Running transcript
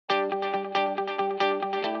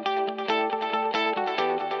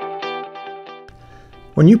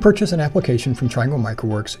When you purchase an application from Triangle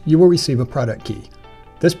MicroWorks, you will receive a product key.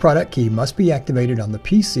 This product key must be activated on the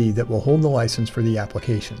PC that will hold the license for the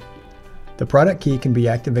application. The product key can be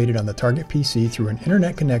activated on the target PC through an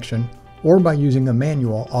internet connection or by using a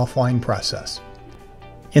manual offline process.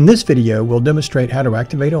 In this video, we'll demonstrate how to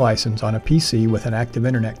activate a license on a PC with an active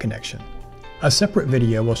internet connection. A separate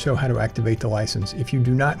video will show how to activate the license if you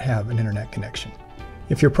do not have an internet connection.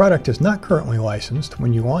 If your product is not currently licensed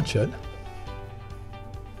when you launch it,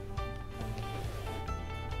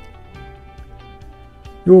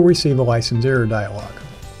 you will receive a license error dialog.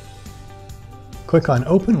 Click on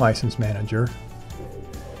Open License Manager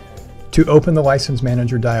to open the License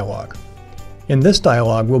Manager dialog. In this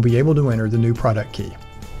dialog, we'll be able to enter the new product key.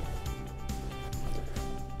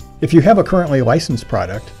 If you have a currently licensed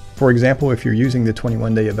product, for example if you're using the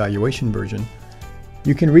 21-day evaluation version,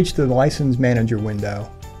 you can reach the License Manager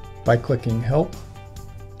window by clicking Help,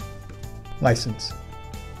 License.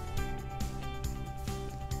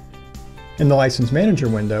 In the License Manager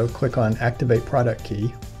window, click on Activate Product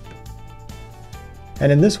Key,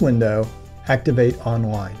 and in this window, Activate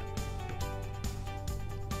Online.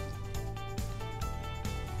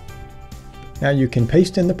 Now you can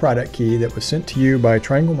paste in the product key that was sent to you by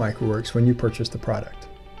Triangle MicroWorks when you purchased the product.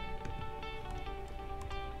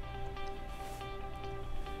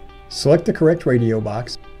 Select the correct radio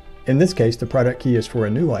box, in this case the product key is for a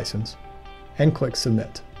new license, and click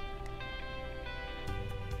Submit.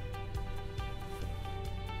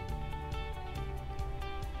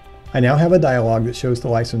 I now have a dialog that shows the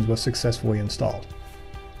license was successfully installed.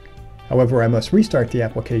 However, I must restart the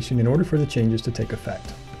application in order for the changes to take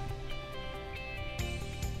effect.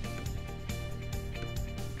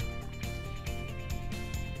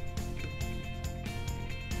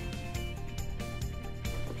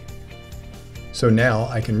 So now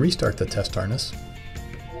I can restart the test harness,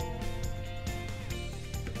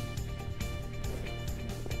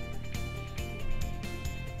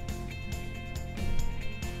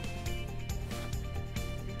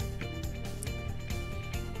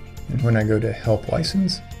 and when I go to Help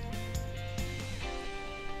License,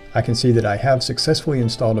 I can see that I have successfully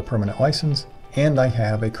installed a permanent license and I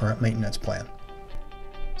have a current maintenance plan.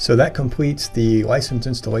 So that completes the license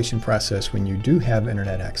installation process when you do have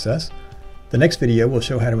internet access. The next video will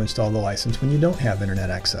show how to install the license when you don't have internet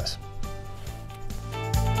access.